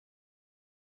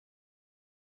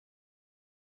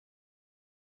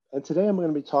and today I'm going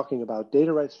to be talking about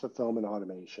data rights fulfillment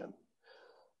automation.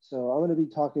 So I'm going to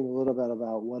be talking a little bit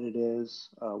about what it is,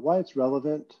 why it's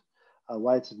relevant,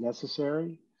 why it's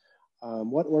necessary,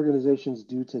 what organizations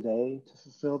do today to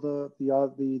fulfill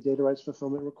the data rights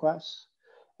fulfillment requests,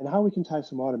 and how we can tie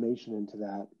some automation into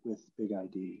that with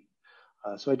BigID.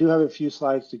 So I do have a few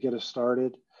slides to get us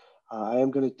started. I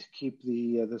am going to keep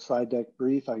the slide deck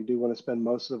brief. I do want to spend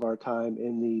most of our time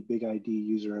in the BigID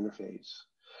user interface.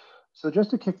 So just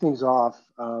to kick things off,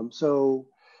 why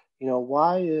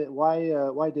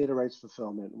data rights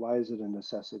fulfillment? Why is it a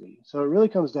necessity? So it really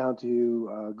comes down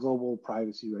to global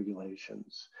privacy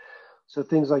regulations. So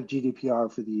things like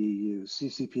GDPR for the EU,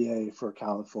 CCPA for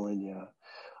California,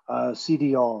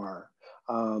 CDR.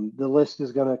 The list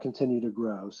is going to continue to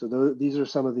grow. So these are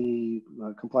some of the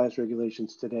compliance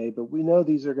regulations today, but we know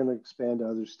these are going to expand to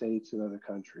other states and other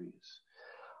countries.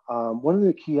 One of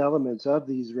the key elements of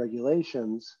these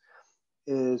regulations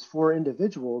is for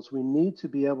individuals, we need to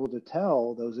be able to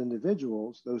tell those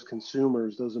individuals, those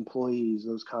consumers, those employees,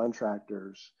 those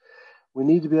contractors, we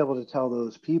need to be able to tell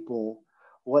those people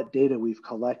what data we've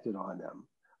collected on them,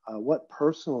 what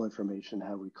personal information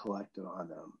have we collected on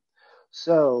them.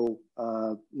 So,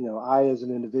 I as an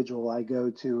individual, I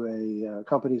go to a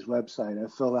company's website, I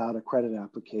fill out a credit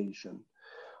application.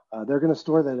 They're going to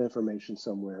store that information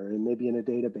somewhere, and maybe in a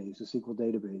database, a SQL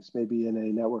database, maybe in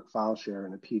a network file share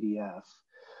in a PDF.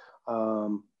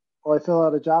 Or I fill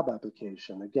out a job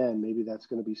application. Again, maybe that's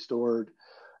going to be stored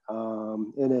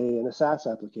in a SaaS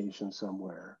application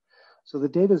somewhere. So the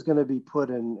data is going to be put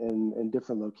in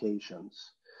different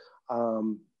locations.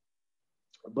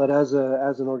 But as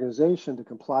an organization, to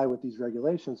comply with these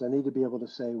regulations, I need to be able to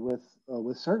say with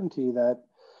certainty that,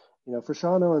 for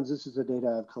Sean Owens, this is the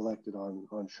data I've collected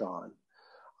on Sean.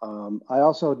 I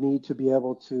also need to be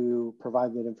able to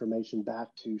provide that information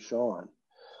back to Sean.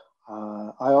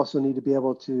 I also need to be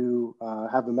able to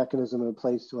have a mechanism in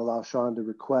place to allow Sean to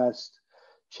request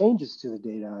changes to the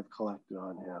data I've collected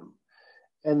on him.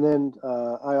 And then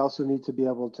I also need to be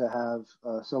able to have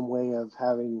some way of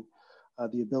having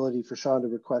the ability for Sean to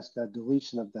request that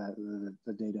deletion of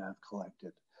the data I've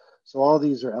collected. So all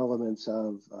these are elements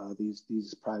of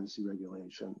these privacy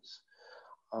regulations.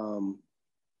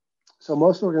 So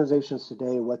most organizations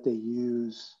today, what they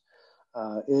use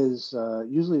is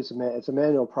usually it's a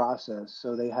manual process.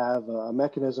 So they have a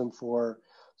mechanism for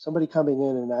somebody coming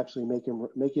in and actually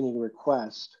making a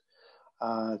request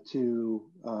to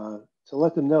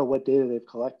let them know what data they've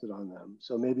collected on them.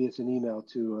 So maybe it's an email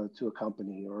to a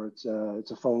company, or it's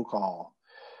a phone call,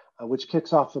 which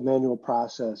kicks off a manual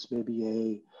process,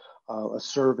 maybe a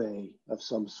survey of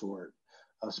some sort,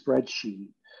 a spreadsheet.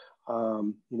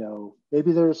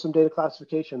 Maybe there's some data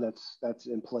classification that's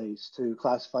in place to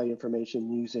classify information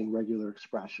using regular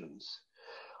expressions.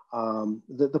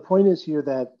 The point is here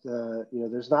that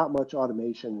there's not much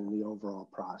automation in the overall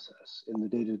process, in the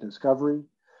data discovery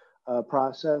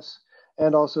process,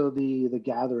 and also the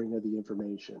gathering of the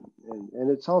information. And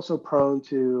it's also prone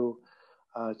to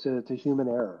human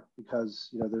error, because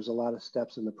there's a lot of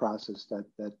steps in the process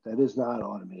that is not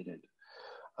automated.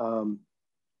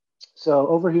 So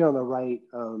over here on the right,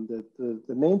 the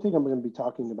main thing I'm going to be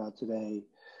talking about today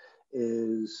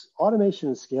is automation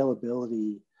and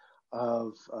scalability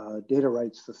of data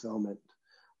rights fulfillment.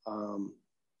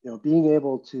 Being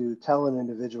able to tell an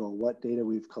individual what data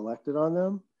we've collected on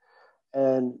them,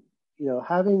 and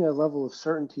having a level of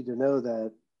certainty to know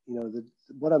that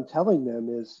what I'm telling them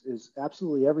is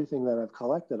absolutely everything that I've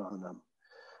collected on them.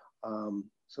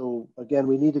 So again,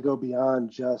 we need to go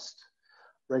beyond just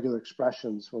regular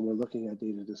expressions when we're looking at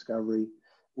data discovery.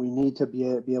 We need to be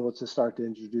able to start to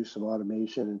introduce some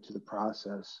automation into the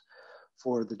process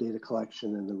for the data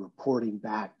collection and the reporting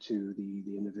back to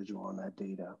the individual on that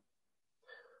data.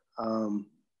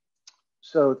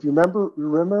 So if you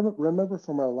remember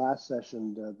from our last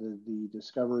session, the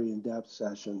discovery in depth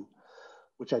session,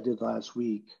 which I did last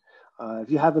week. If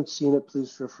you haven't seen it,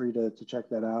 please feel free to check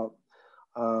that out.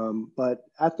 But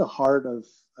at the heart of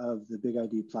the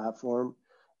BigID platform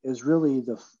is really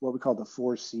what we call the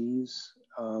 4 C's.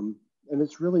 And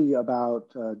it's really about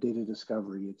data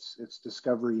discovery. It's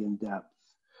discovery in depth.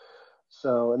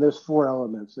 So, and there's 4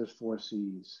 elements, there's 4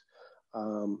 C's.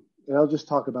 And I'll just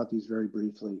talk about these very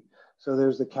briefly. So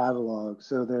there's the catalog.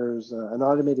 So there's an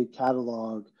automated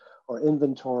catalog or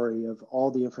inventory of all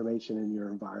the information in your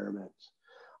environment.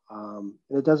 And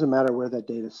it doesn't matter where that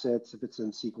data sits, if it's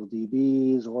in SQL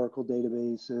DBs, Oracle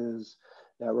databases,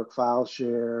 network file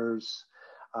shares,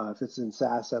 if it's in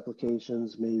SaaS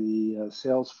applications, maybe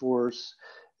Salesforce,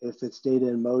 if it's data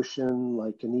in motion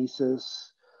like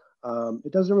Kinesis,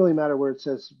 It doesn't really matter where it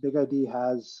says BigID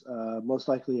has most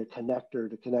likely a connector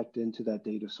to connect into that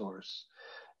data source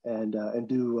and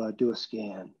do a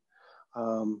scan.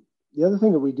 The other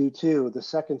thing that we do too, the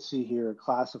second C here,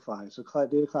 classify. So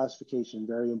data classification,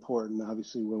 very important,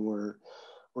 obviously, when we're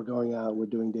going out, we're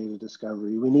doing data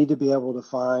discovery. We need to be able to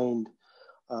find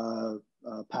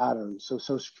patterns. So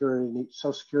social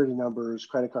security numbers,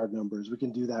 credit card numbers, we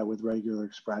can do that with regular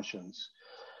expressions.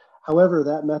 However,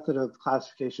 that method of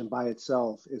classification by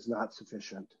itself is not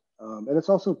sufficient. And it's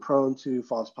also prone to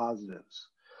false positives,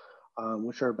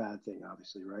 which are a bad thing,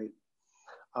 obviously, right?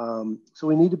 So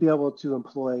we need to be able to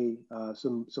employ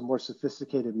some more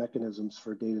sophisticated mechanisms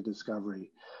for data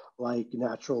discovery, like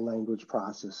natural language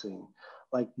processing,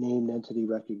 like named entity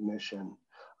recognition.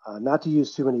 Not to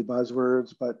use too many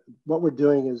buzzwords, but what we're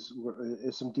doing is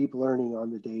some deep learning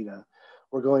on the data.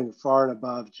 We're going far and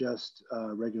above just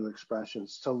regular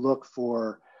expressions to look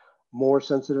for more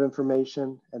sensitive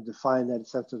information and define that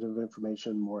sensitive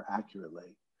information more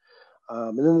accurately.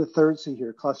 And then the third C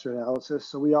here, cluster analysis.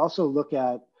 So we also look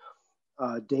at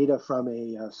data from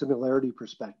a similarity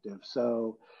perspective.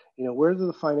 So, where do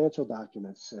the financial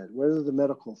documents sit? Where are the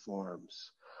medical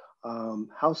forms?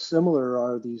 How similar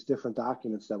are these different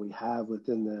documents that we have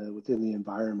within the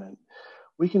environment?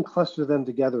 We can cluster them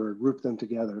together or group them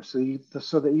together so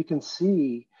that you can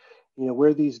see,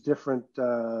 where these different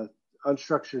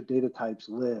unstructured data types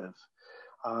live.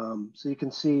 So you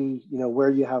can see, where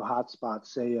you have hotspots,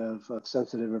 say, of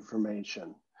sensitive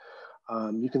information.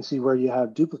 You can see where you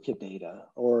have duplicate data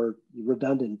or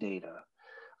redundant data.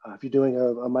 If you're doing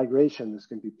a migration, this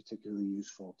can be particularly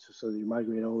useful so that you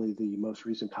migrate only the most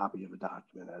recent copy of a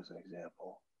document, as an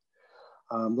example.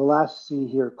 The last C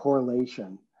here,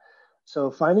 correlation.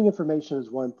 So finding information is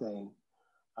one thing.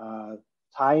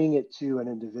 Tying it to an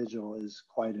individual is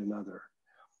quite another.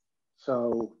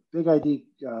 So BigID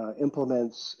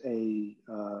implements a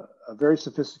very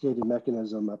sophisticated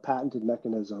mechanism, a patented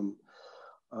mechanism.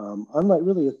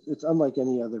 It's unlike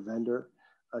any other vendor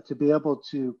to be able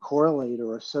to correlate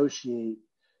or associate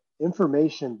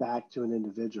information back to an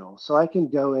individual. So I can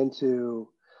go into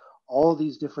all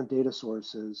these different data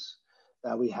sources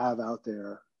that we have out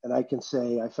there, and I can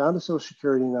say, I found a social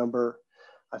security number,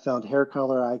 I found hair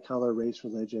color, eye color, race,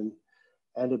 religion,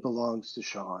 and it belongs to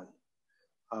Sean.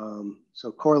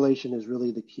 So correlation is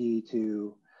really the key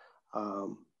to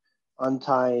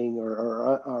untying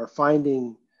or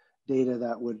finding data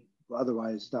that would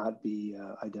otherwise not be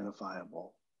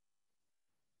identifiable.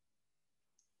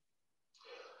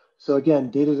 So again,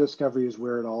 data discovery is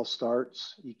where it all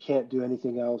starts. You can't do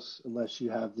anything else unless you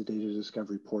have the data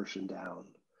discovery portion down.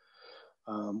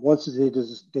 Once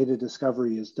the data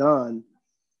discovery is done,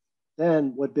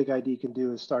 then what BigID can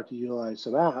do is start to utilize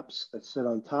some apps that sit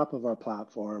on top of our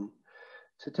platform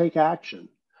to take action.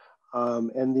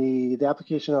 And the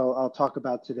application I'll talk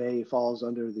about today falls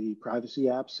under the privacy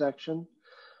apps section.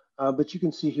 But you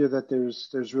can see here that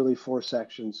there's really 4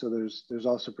 sections. So there's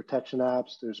also protection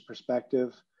apps, there's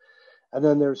perspective, and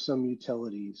then there's some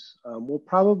utilities. We'll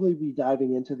probably be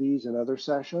diving into these in other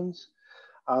sessions.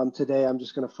 Today, I'm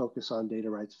just going to focus on data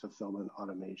rights fulfillment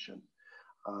automation.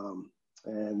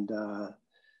 And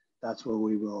that's where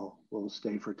we'll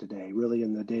stay for today, really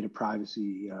in the data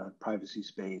privacy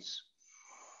space.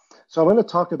 So I'm going to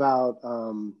talk about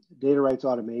data rights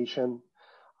automation.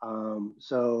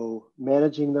 So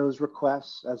managing those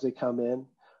requests as they come in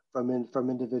from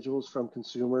individuals, from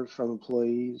consumers, from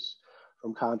employees,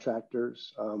 from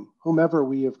contractors, whomever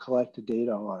we have collected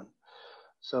data on.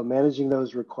 So managing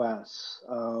those requests,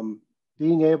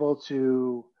 being able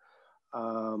to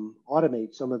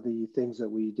automate some of the things that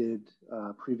we did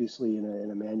previously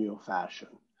in a manual fashion.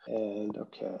 And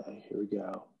okay, here we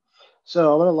go.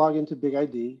 So I'm going to log into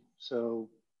BigID. So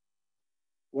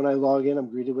when I log in, I'm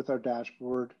greeted with our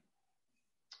dashboard.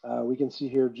 We can see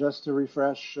here, just to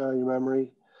refresh your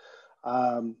memory,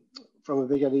 from a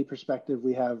BigID perspective,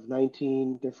 we have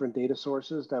 19 different data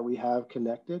sources that we have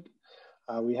connected.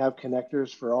 We have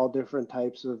connectors for all different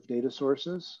types of data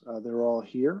sources. They're all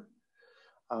here.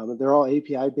 They're all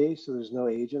API-based, so there's no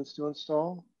agents to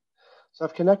install. So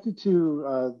I've connected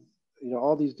to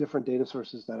all these different data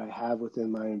sources that I have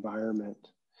within my environment.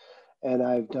 And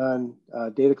I've done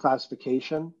data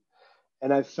classification,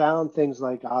 and I've found things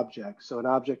like objects. So an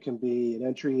object can be an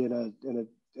entry in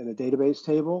a database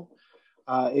table.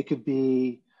 It could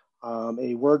be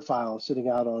a Word file sitting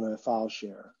out on a file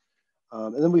share.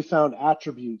 And then we found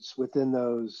attributes within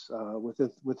those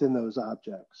within those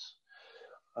objects.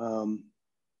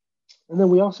 And then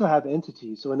we also have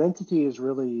entities. So an entity is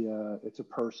really it's a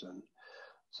person.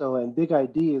 So and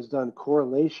BigID has done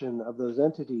correlation of those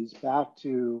entities back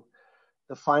to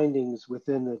the findings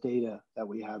within the data that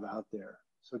we have out there.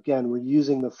 So again, we're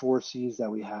using the 4 C's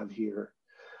that we have here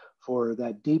for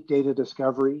that deep data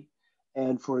discovery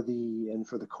and for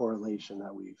the correlation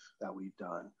that we've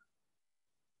done.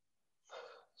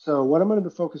 So what I'm going to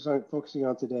be focusing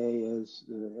on today is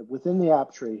within the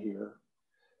app tray here,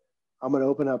 I'm going to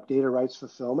open up data rights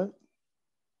fulfillment.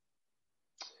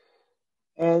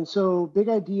 And so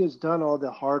BigID has done all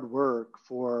the hard work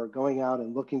for going out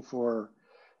and looking for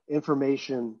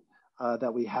information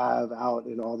that we have out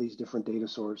in all these different data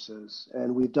sources.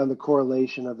 And we've done the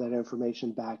correlation of that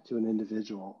information back to an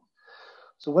individual.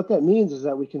 So what that means is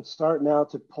that we can start now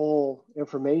to pull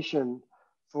information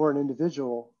for an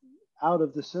individual out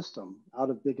of the system, out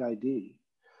of BigID.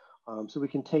 So we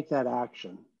can take that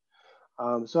action.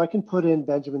 So I can put in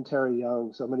Benjamin Terry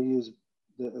Young. So I'm going to use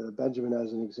Benjamin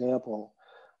as an example.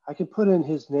 I can put in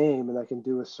his name and I can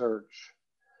do a search.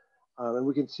 And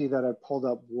we can see that I pulled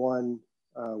up one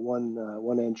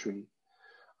entry.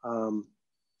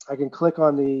 I can click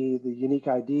on the unique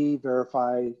ID,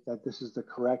 verify that this is the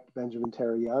correct Benjamin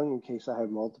Terry Young in case I have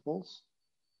multiples,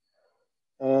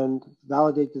 and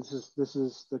validate this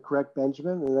is the correct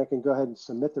Benjamin, and I can go ahead and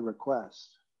submit the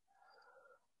request.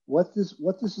 What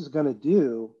this is going to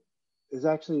do is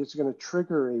actually it's going to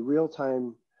trigger a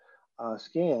real-time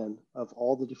scan of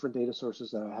all the different data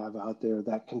sources that I have out there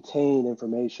that contain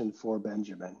information for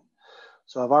Benjamin.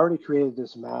 So I've already created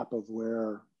this map of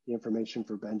where the information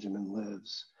for Benjamin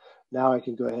lives. Now I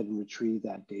can go ahead and retrieve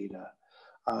that data.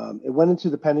 It went into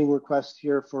the pending request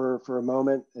here for a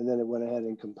moment, and then it went ahead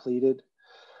and completed.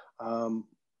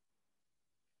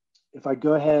 If I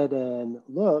go ahead and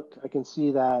look, I can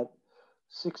see that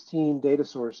 16 data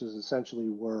sources essentially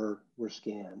were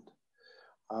scanned.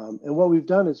 And what we've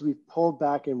done is we've pulled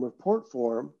back in report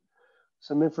form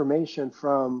some information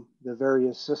from the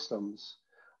various systems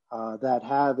that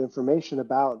have information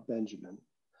about Benjamin.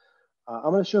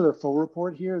 I'm going to show the full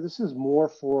report here. This is more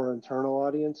for internal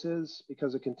audiences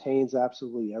because it contains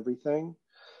absolutely everything.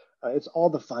 It's all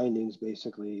the findings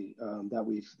basically that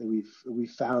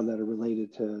we've found that are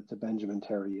related to Benjamin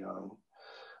Terry Young.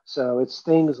 So it's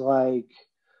things like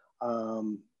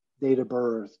date of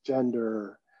birth,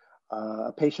 gender,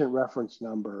 a patient reference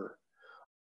number,